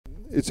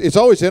it's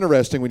always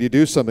interesting when you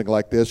do something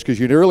like this because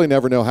you really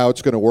never know how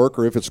it's going to work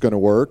or if it's going to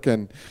work.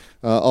 And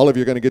all of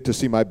you are going to get to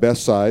see my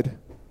best side.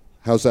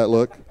 How's that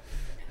look?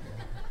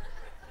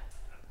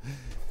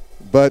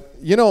 But,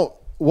 you know,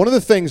 one of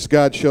the things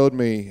God showed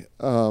me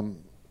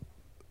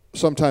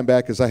some time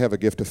back is I have a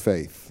gift of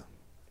faith.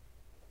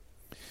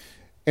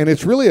 And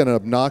it's really an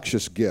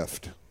obnoxious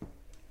gift.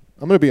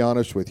 I'm going to be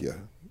honest with you.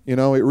 You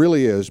know, it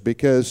really is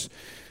because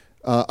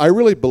I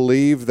really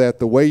believe that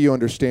the way you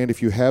understand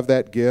if you have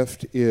that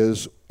gift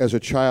is as a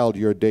child,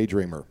 you're a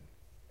daydreamer.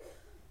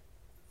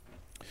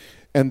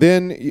 And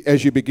then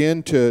as you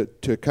begin to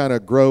kind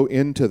of grow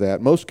into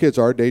that, most kids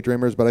are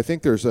daydreamers, but I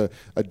think there's a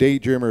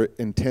daydreamer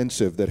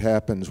intensive that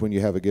happens when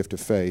you have a gift of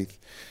faith.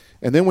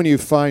 And then when you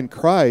find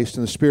Christ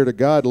and the Spirit of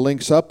God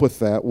links up with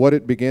that, what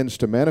it begins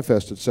to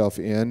manifest itself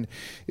in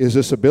is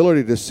this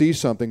ability to see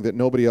something that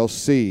nobody else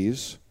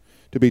sees,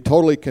 to be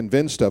totally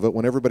convinced of it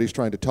when everybody's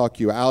trying to talk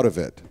you out of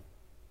it.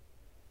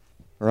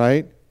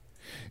 Right?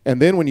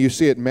 And then when you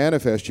see it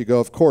manifest, you go,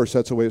 of course,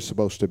 that's the way it's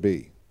supposed to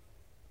be.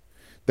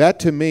 That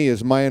to me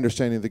is my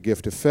understanding of the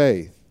gift of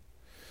faith.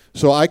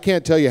 So I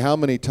can't tell you how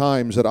many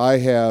times that I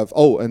have,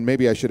 and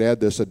maybe I should add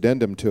this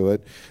addendum to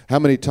it, how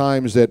many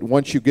times that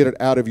once you get it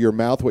out of your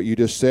mouth, what you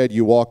just said,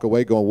 you walk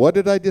away going, what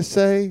did I just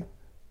say?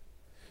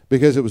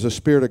 Because it was the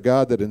Spirit of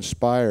God that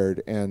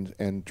inspired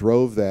and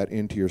drove that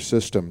into your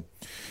system.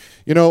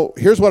 You know,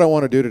 here's what I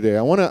want to do today.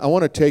 I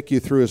want to take you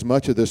through as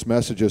much of this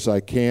message as I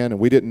can, and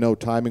we didn't know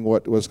timing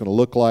what it was going to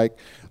look like.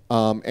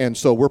 And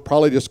so we're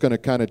probably just going to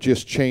kind of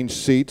just change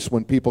seats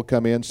when people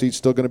come in. Seats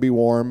still going to be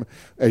warm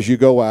as you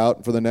go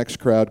out for the next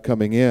crowd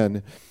coming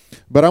in.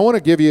 But I want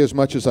to give you as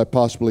much as I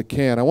possibly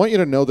can. I want you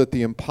to know that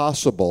the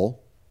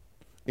impossible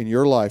in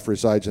your life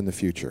resides in the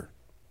future.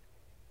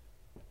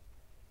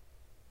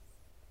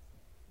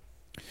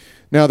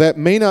 Now, that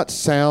may not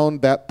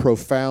sound that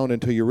profound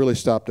until you really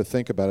stop to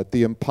think about it.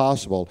 The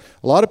impossible.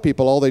 A lot of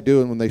people, all they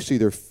do when they see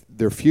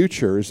their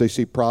future is they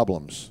see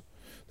problems.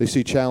 They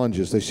see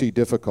challenges. They see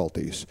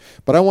difficulties.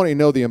 But I want you to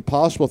know the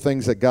impossible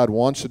things that God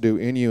wants to do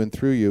in you and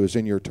through you is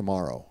in your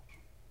tomorrow.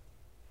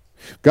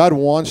 God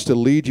wants to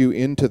lead you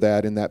into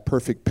that in that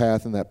perfect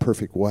path, in that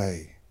perfect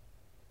way.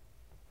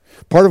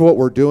 Part of what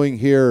we're doing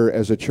here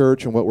as a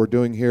church and what we're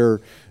doing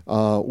here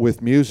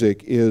with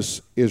music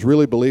is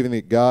really believing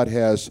that God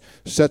has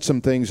set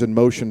some things in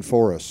motion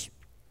for us.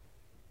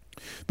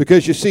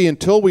 Because you see,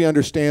 until we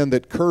understand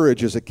that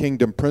courage is a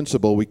kingdom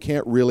principle, we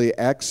can't really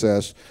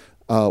access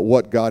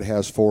what God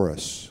has for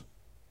us.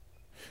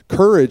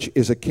 Courage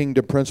is a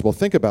kingdom principle.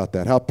 Think about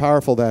that, how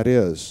powerful that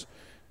is.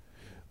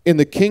 In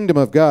the kingdom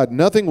of God,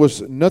 nothing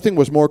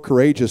was more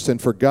courageous than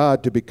for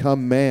God to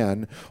become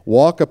man,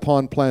 walk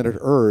upon planet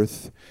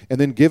Earth, and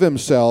then give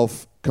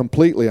himself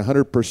completely,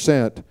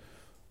 100%,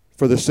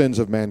 for the sins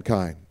of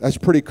mankind. That's a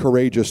pretty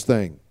courageous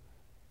thing.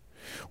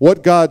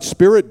 What God's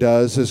Spirit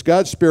does is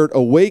God's Spirit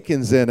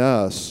awakens in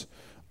us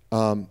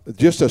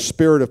just a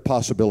spirit of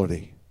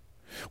possibility.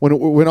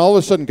 When all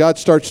of a sudden God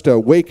starts to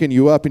waken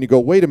you up and you go,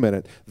 wait a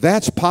minute,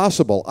 that's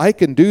possible. I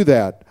can do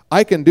that.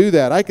 I can do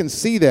that. I can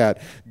see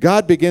that.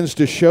 God begins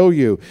to show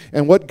you.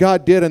 And what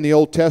God did in the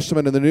Old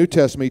Testament and the New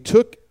Testament, He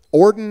took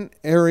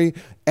ordinary,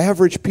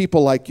 average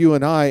people like you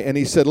and I, and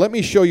He said, let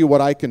me show you what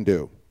I can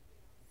do.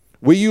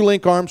 Will you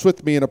link arms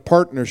with me in a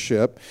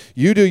partnership?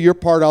 You do your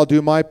part, I'll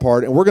do my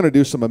part, and we're going to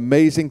do some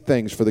amazing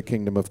things for the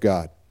kingdom of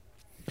God.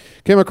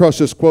 Came across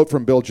this quote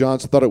from Bill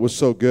Johnson, thought it was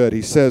so good.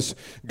 He says,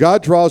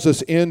 God draws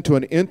us into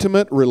an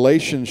intimate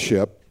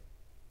relationship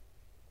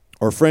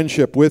or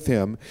friendship with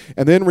Him,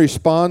 and then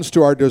responds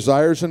to our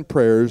desires and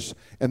prayers,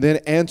 and then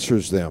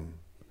answers them.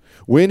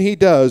 When He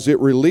does, it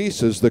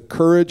releases the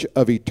courage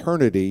of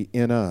eternity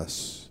in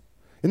us.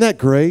 Isn't that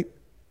great?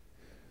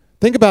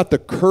 Think about the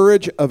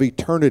courage of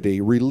eternity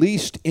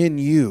released in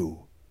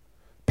you,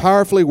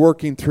 powerfully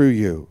working through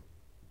you.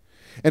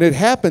 And it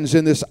happens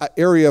in this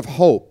area of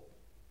hope.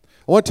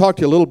 I want to talk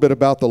to you a little bit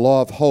about the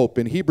law of hope.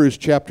 In Hebrews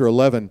chapter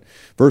 11,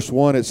 verse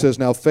 1, it says,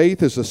 now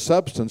faith is the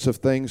substance of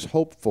things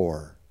hoped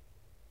for,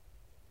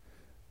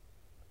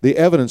 the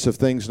evidence of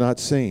things not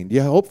seen. Do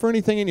you hope for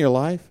anything in your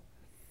life?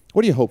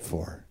 What do you hope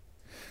for?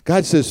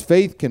 God says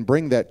faith can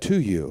bring that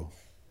to you.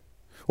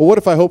 Well, what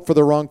if I hope for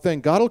the wrong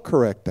thing? God will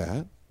correct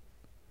that.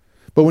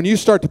 But when you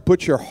start to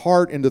put your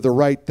heart into the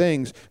right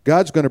things,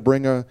 God's going to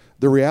bring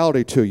the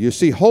reality to you.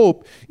 See,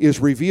 hope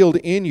is revealed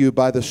in you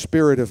by the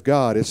Spirit of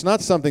God. It's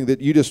not something that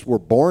you just were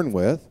born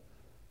with.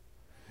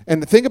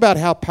 And think about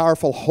how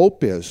powerful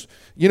hope is.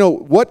 You know,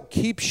 what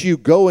keeps you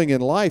going in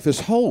life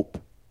is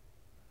hope.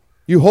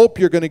 You hope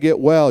you're going to get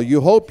well. You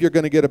hope you're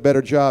going to get a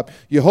better job.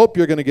 You hope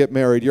you're going to get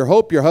married. You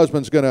hope your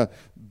husband's going to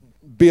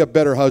be a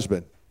better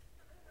husband.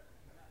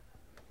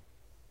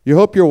 You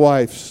hope your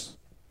wife's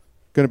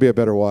going to be a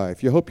better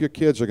wife. You hope your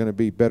kids are going to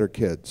be better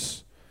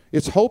kids.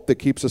 It's hope that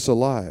keeps us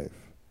alive.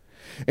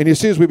 And you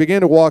see, as we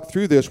begin to walk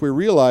through this, we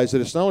realize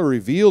that it's not only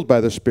revealed by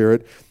the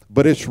Spirit,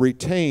 but it's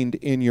retained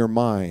in your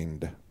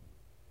mind.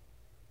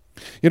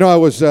 You know, I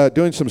was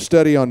doing some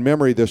study on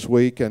memory this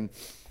week, and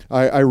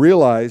I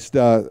realized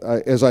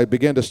as I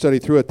began to study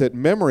through it that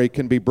memory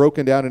can be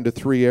broken down into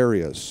three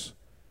areas.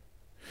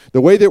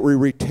 The way that we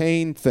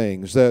retain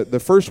things,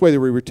 the first way that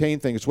we retain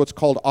things is what's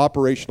called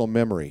operational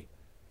memory.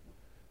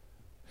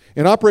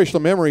 In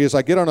operational memory, as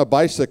I get on a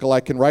bicycle, I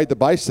can ride the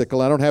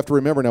bicycle. I don't have to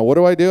remember. Now, what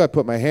do? I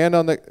put my hand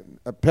on the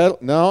pedal.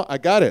 No, I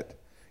got it.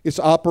 It's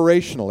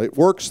operational. It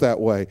works that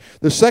way.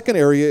 The second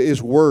area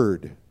is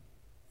word.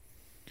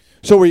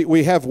 So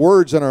we have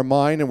words in our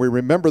mind, and we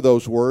remember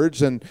those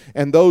words, and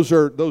those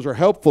are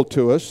helpful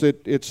to us.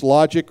 It's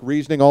logic,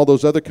 reasoning, all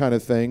those other kind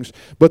of things.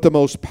 But the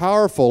most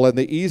powerful and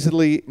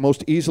the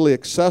most easily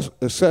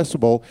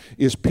accessible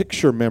is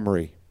picture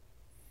memory.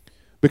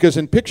 Because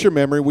in picture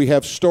memory, we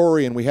have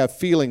story, and we have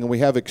feeling, and we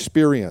have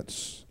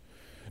experience.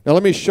 Now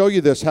let me show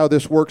you how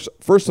this works,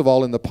 first of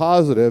all, in the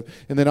positive,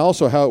 and then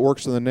also how it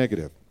works in the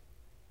negative.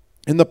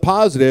 In the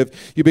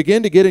positive, you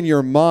begin to get in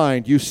your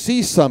mind, you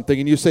see something,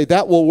 and you say,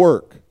 that will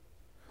work.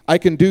 I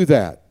can do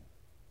that.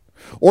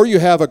 Or you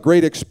have a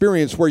great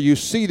experience where you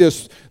see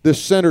this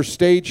center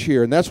stage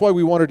here, and that's why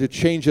we wanted to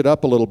change it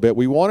up a little bit.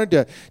 We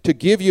wanted to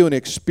give you an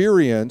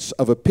experience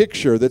of a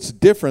picture that's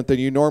different than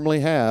you normally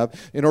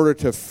have in order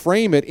to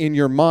frame it in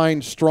your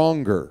mind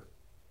stronger.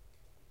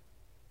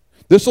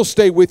 This will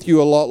stay with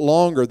you a lot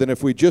longer than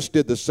if we just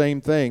did the same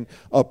thing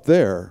up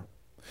there.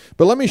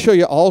 But let me show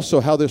you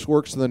also how this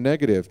works in the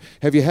negative.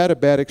 Have you had a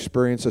bad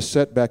experience, a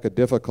setback, a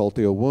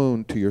difficulty, a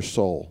wound to your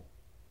soul?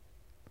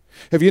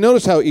 Have you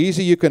noticed how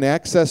easy you can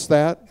access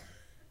that?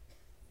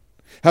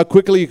 How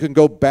quickly you can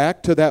go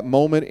back to that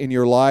moment in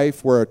your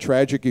life where a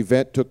tragic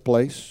event took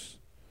place?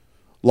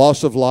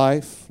 Loss of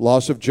life,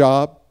 loss of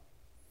job,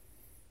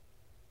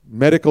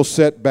 medical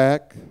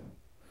setback,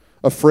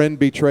 a friend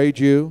betrayed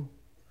you.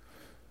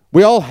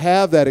 We all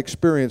have that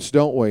experience,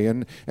 don't we?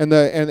 And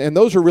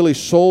those are really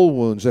soul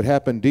wounds that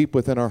happen deep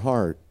within our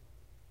heart.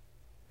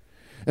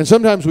 And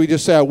sometimes we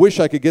just say, I wish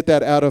I could get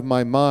that out of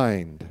my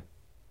mind.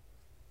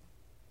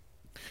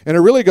 And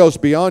it really goes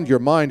beyond your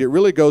mind. It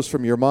really goes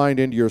from your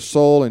mind into your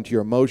soul, into your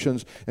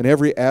emotions, and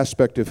every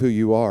aspect of who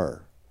you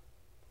are.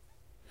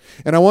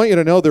 And I want you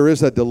to know there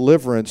is a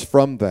deliverance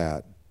from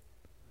that.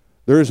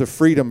 There is a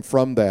freedom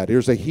from that.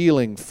 There's a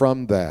healing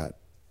from that.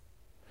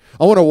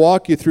 I want to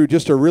walk you through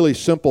just a really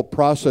simple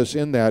process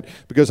in that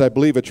because I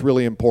believe it's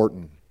really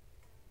important.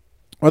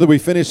 Whether we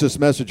finish this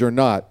message or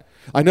not,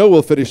 I know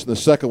we'll finish in the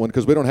second one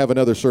because we don't have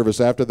another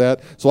service after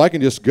that, so I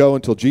can just go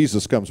until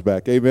Jesus comes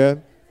back.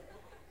 Amen?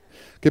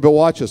 Okay, but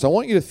watch this. I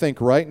want you to think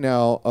right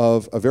now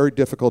of a very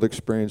difficult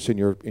experience in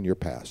your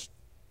past.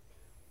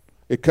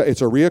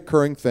 It's a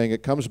reoccurring thing.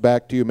 It comes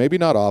back to you, maybe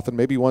not often,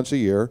 maybe once a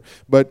year,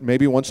 but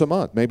maybe once a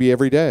month, maybe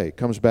every day it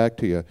comes back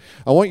to you.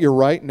 I want you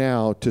right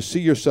now to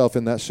see yourself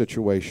in that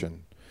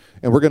situation,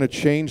 and we're going to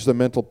change the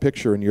mental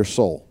picture in your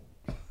soul.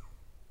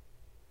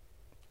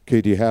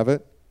 Okay, do you have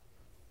it?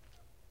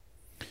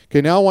 Okay,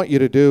 now I want you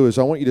to do is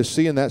I want you to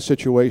see in that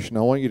situation,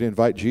 I want you to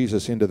invite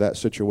Jesus into that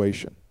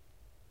situation.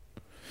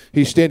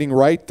 He's standing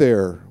right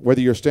there,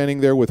 whether you're standing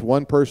there with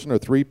one person or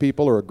three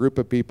people or a group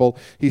of people,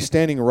 he's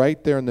standing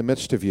right there in the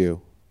midst of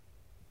you.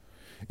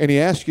 And he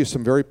asks you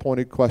some very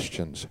pointed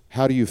questions.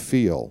 How do you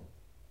feel?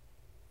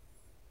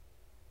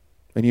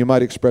 And you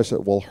might express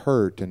it, well,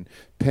 hurt and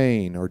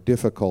pain or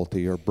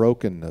difficulty or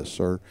brokenness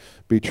or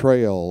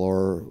betrayal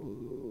or,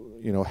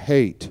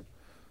 hate.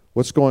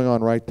 What's going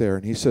on right there?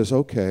 And he says,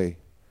 okay,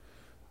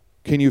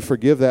 can you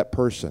forgive that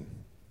person?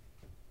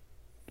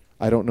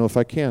 I don't know if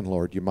I can,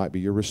 Lord. You might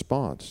be your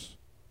response.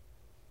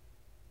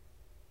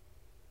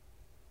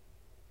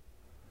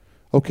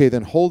 Okay,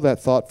 then hold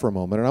that thought for a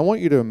moment. And I want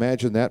you to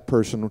imagine that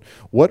person,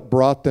 what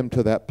brought them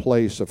to that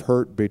place of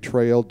hurt,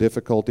 betrayal,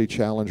 difficulty,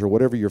 challenge, or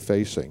whatever you're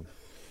facing.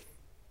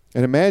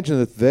 And imagine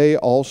that they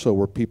also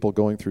were people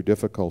going through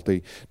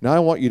difficulty. Now I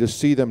want you to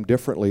see them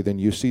differently than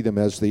you see them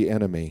as the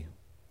enemy.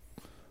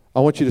 I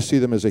want you to see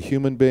them as a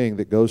human being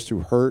that goes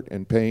through hurt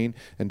and pain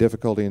and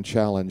difficulty and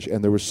challenge.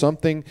 And there was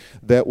something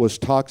that was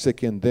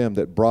toxic in them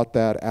that brought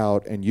that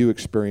out, and you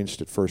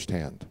experienced it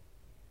firsthand.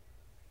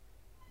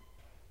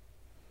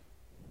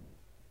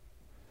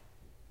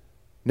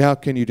 Now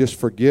can you just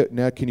forget?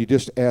 Now can you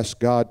just ask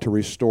God to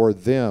restore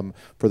them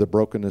for the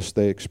brokenness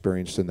they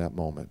experienced in that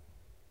moment?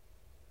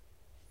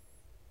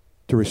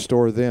 To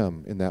restore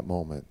them in that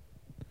moment.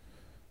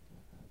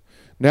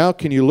 Now,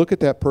 can you look at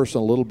that person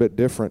a little bit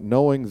different,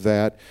 knowing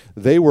that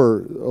a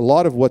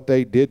lot of what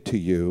they did to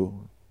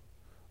you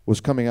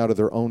was coming out of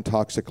their own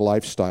toxic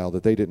lifestyle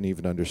that they didn't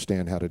even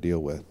understand how to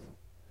deal with?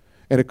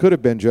 And it could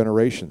have been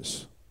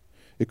generations.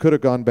 It could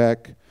have gone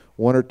back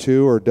 1 or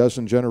 2 or a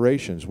dozen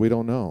generations. We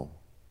don't know.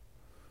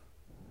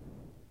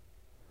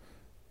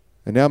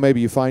 And now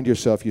maybe you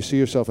see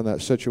yourself in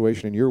that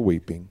situation and you're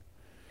weeping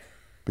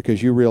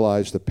because you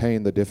realize the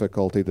pain, the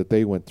difficulty that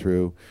they went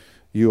through,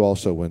 you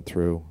also went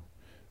through.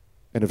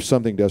 And if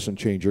something doesn't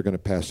change, you're going to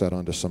pass that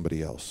on to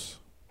somebody else.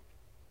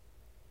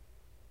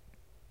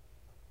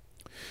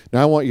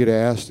 Now I want you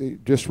to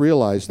just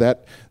realize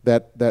that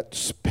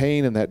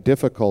pain and that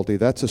difficulty,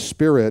 that's a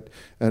spirit,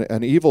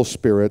 an evil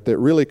spirit that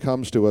really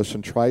comes to us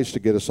and tries to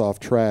get us off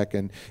track.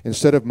 And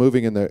instead of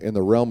moving in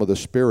the realm of the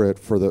Spirit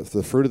for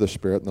the fruit of the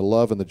Spirit and the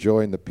love and the joy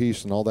and the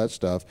peace and all that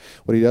stuff,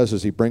 what he does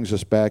is he brings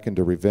us back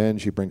into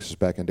revenge, he brings us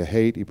back into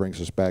hate, he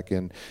brings us back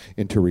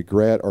into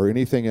regret or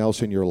anything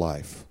else in your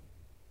life.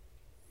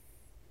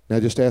 Now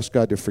just ask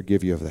God to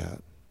forgive you of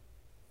that.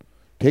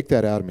 Take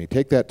that out of me.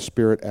 Take that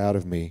spirit out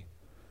of me.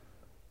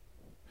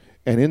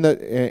 And in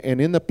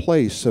the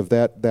place of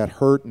that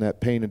hurt and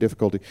that pain and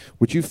difficulty,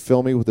 would you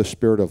fill me with the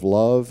spirit of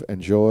love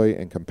and joy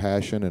and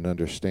compassion and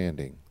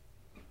understanding?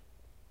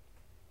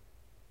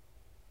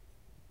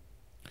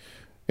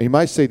 And you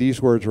might say these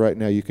words right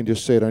now. You can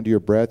just say it under your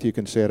breath. You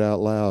can say it out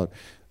loud.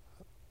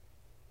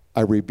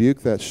 I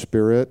rebuke that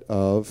spirit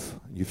of,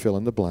 you fill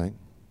in the blank.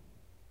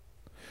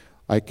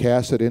 I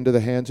cast it into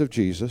the hands of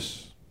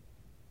Jesus.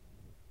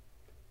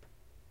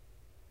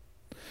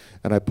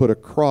 And I put a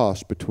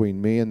cross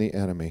between me and the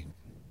enemy.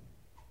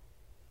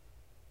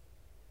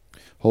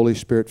 Holy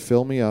Spirit,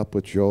 fill me up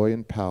with joy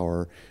and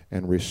power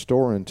and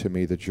restore unto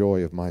me the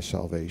joy of my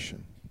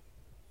salvation.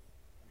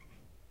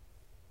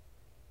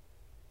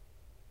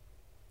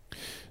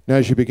 Now,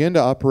 as you begin to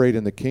operate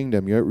in the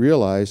kingdom, you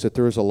realize that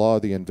there is a law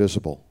of the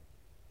invisible.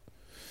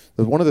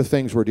 One of the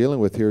things we're dealing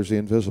with here is the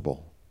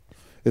invisible.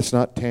 It's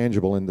not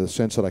tangible in the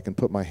sense that I can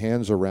put my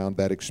hands around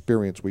that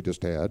experience we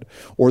just had,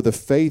 or the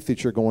faith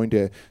that you're going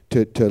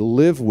to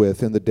live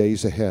with in the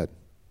days ahead.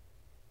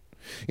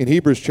 In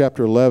Hebrews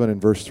chapter 11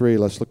 and verse 3,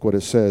 let's look what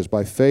it says.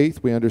 By faith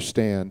we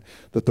understand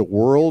that the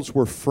worlds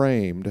were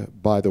framed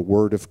by the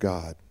word of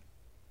God.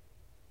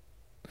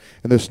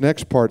 And this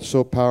next part is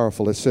so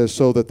powerful. It says,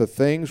 so that the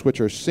things which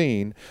are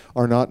seen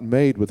are not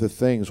made with the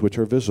things which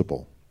are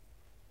visible.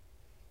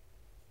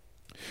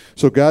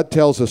 So God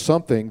tells us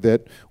something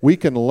that we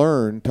can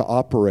learn to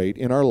operate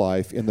in our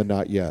life in the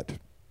not yet.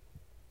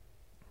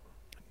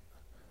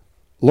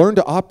 Learn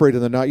to operate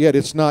in the not yet.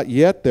 It's not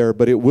yet there,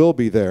 but it will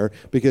be there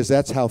because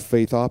that's how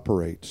faith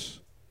operates.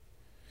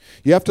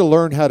 You have to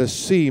learn how to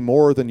see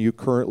more than you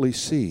currently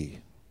see.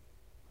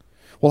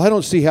 Well, I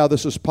don't see how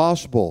this is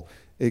possible.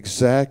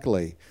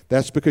 Exactly.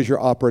 That's because you're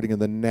operating in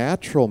the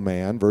natural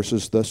man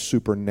versus the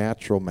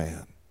supernatural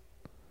man.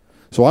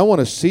 So I want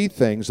to see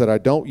things that I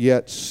don't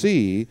yet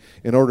see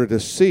in order to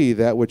see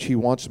that which he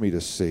wants me to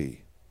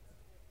see.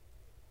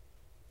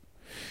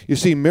 You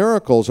see,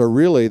 miracles are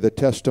really the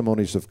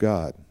testimonies of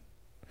God.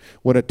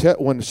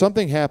 When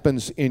something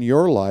happens in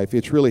your life,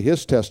 it's really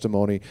his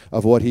testimony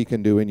of what he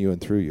can do in you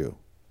and through you.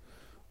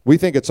 We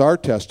think it's our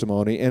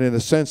testimony, and in a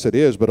sense it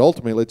is, but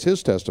ultimately it's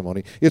his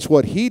testimony. It's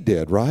what he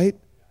did, right?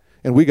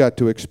 And we got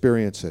to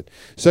experience it.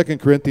 2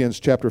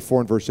 Corinthians chapter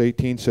 4 and verse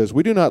 18 says,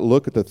 we do not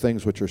look at the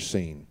things which are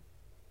seen.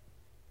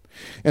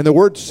 And the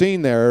word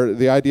seen there,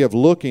 the idea of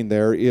looking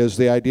there, is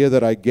the idea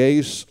that I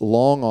gaze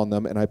long on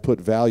them and I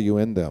put value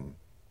in them,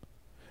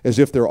 as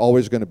if they're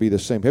always going to be the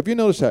same. Have you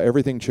noticed how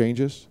everything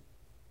changes?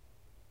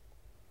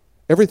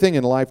 Everything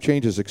in life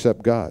changes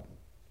except God.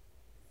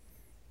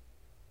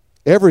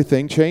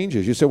 Everything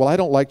changes. You say, well, I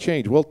don't like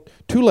change. Well,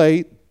 too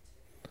late,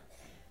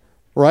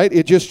 right?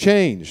 It just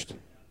changed.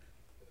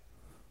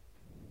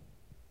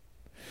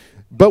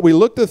 But we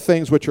look at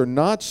things which are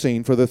not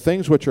seen, for the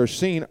things which are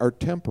seen are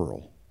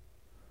temporal.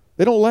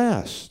 They don't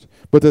last.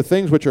 But the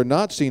things which are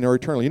not seen are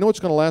eternal. You know what's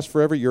going to last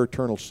forever? Your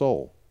eternal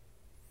soul.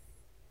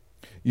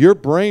 Your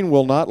brain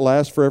will not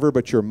last forever,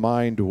 but your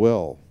mind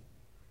will.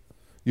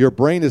 Your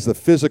brain is the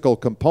physical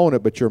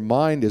component, but your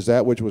mind is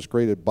that which was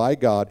created by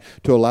God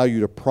to allow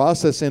you to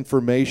process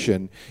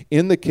information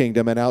in the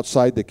kingdom and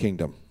outside the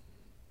kingdom.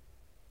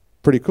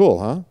 Pretty cool,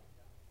 huh?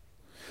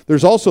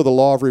 There's also the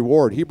law of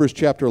reward. Hebrews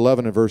chapter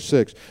 11 and verse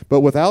 6. But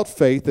without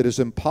faith it is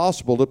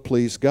impossible to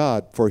please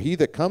God. For he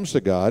that comes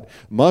to God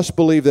must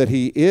believe that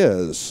he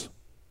is,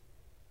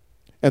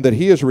 and that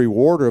he is a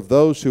rewarder of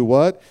those who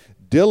what?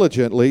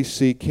 Diligently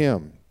seek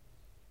him.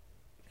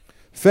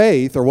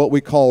 Faith, or what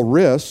we call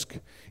risk,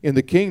 in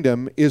the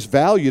kingdom is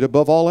valued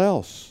above all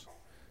else.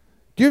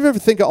 Do you ever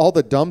think of all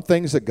the dumb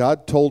things that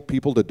God told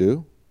people to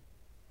do?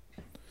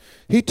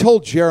 He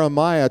told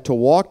Jeremiah to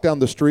walk down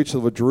the streets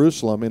of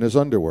Jerusalem in his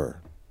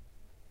underwear.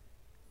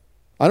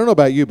 I don't know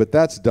about you, but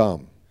that's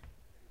dumb.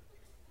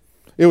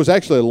 It was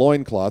actually a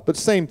loincloth, but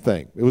same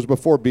thing. It was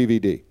before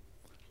BVD.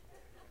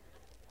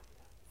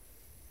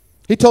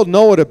 He told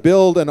Noah to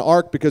build an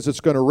ark because it's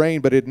going to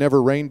rain, but it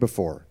never rained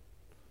before.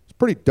 It's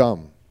pretty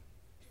dumb.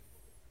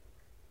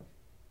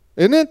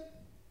 Isn't it?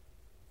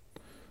 I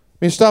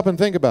mean, stop and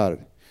think about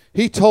it.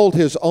 He told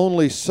his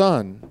only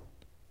son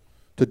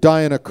to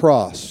die on a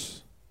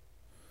cross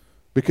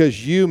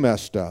because you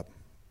messed up.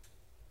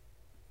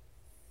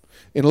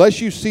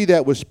 Unless you see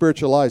that with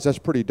spiritual eyes, that's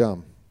pretty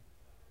dumb.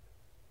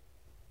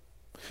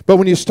 But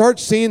when you start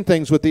seeing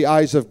things with the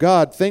eyes of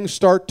God, things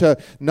start to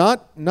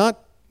not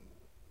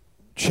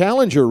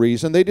challenge your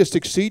reason, they just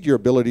exceed your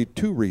ability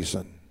to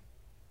reason.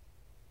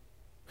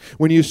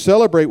 When you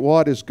celebrate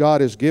what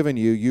God has given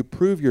you, you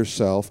prove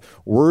yourself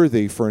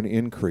worthy for an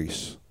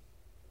increase.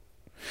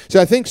 See,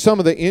 I think some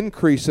of the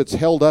increase that's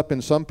held up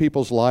in some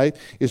people's life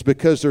is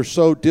because they're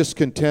so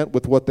discontent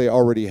with what they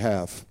already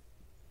have.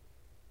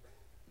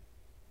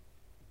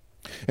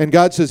 And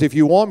God says, if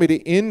you want me to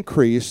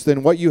increase,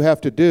 then what you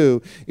have to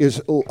do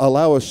is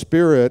allow a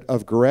spirit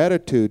of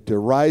gratitude to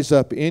rise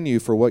up in you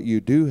for what you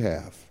do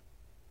have.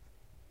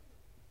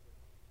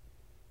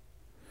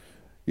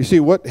 You see,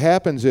 what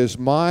happens is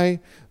my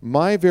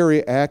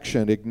very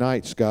action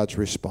ignites God's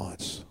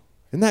response.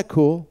 Isn't that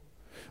cool?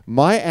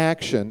 My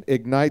action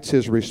ignites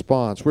His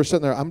response. We're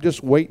sitting there, I'm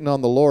just waiting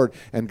on the Lord,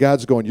 and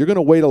God's going, you're going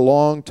to wait a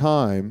long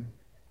time.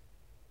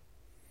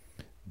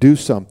 Do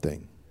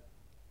something.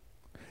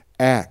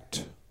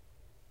 Act.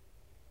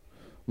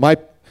 My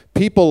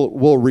people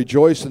will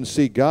rejoice and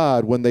see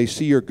God when they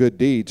see your good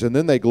deeds, and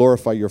then they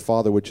glorify your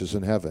Father which is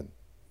in heaven.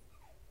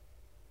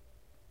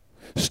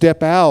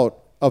 Step out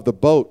of the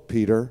boat,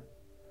 Peter.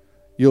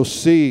 You'll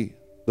see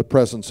the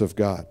presence of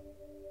God.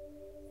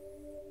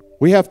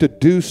 We have to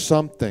do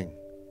something.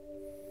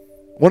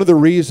 One of the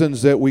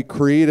reasons that we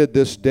created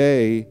this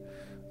day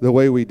the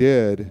way we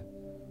did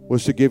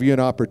was to give you an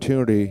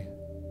opportunity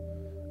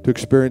to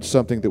experience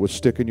something that would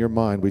stick in your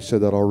mind. We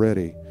said that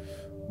already.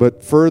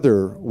 But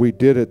further, we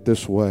did it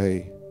this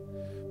way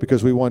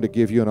because we wanted to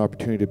give you an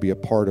opportunity to be a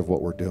part of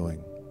what we're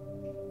doing.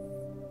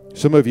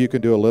 Some of you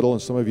can do a little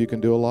and some of you can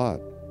do a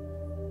lot.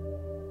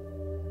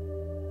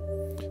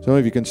 Some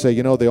of you can say,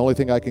 the only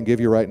thing I can give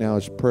you right now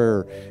is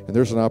prayer, and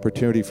there's an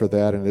opportunity for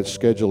that, and it's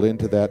scheduled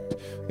into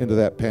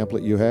that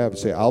pamphlet you have.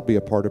 Say, I'll be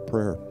a part of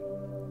prayer.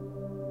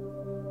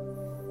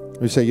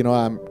 You say,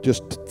 I'm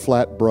just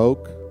flat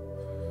broke,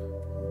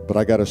 but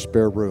I got a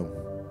spare room.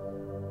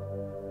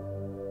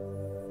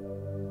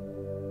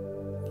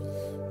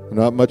 I'm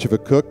not much of a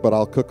cook, but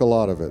I'll cook a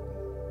lot of it.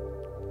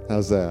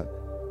 How's that?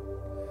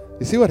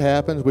 You see what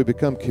happens? We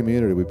become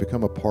community. We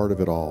become a part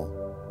of it all.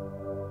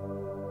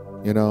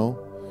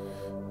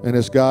 And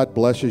as God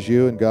blesses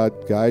you and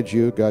God guides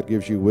you, God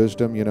gives you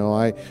wisdom.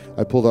 I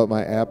pulled out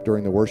my app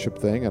during the worship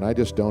thing, and I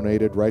just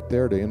donated right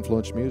there to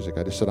Influence Music.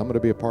 I just said, I'm going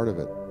to be a part of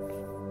it.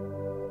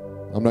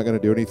 I'm not going to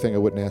do anything I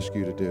wouldn't ask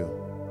you to do.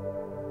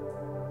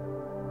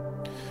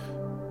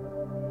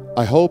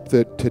 I hope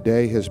that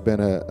today has been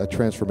a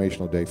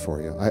transformational day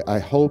for you. I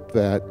hope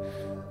that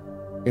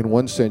in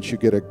one sense you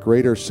get a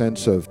greater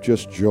sense of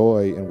just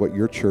joy in what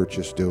your church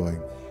is doing,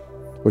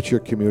 what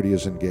your community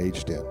is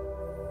engaged in.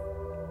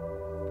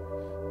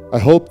 I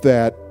hope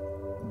that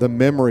the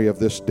memory of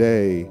this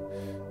day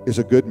is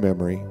a good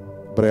memory,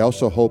 but I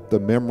also hope the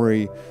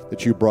memory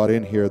that you brought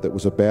in here that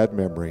was a bad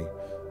memory,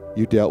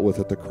 you dealt with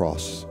at the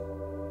cross.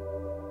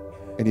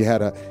 And you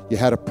had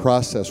a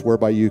process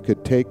whereby you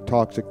could take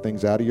toxic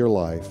things out of your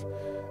life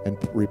and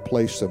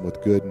replace them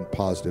with good and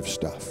positive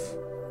stuff.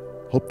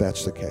 Hope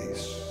that's the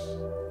case.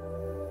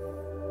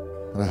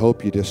 And I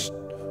hope you just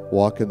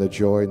walk in the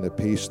joy and the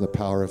peace and the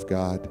power of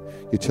God.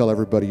 You tell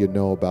everybody you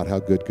know about how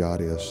good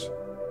God is.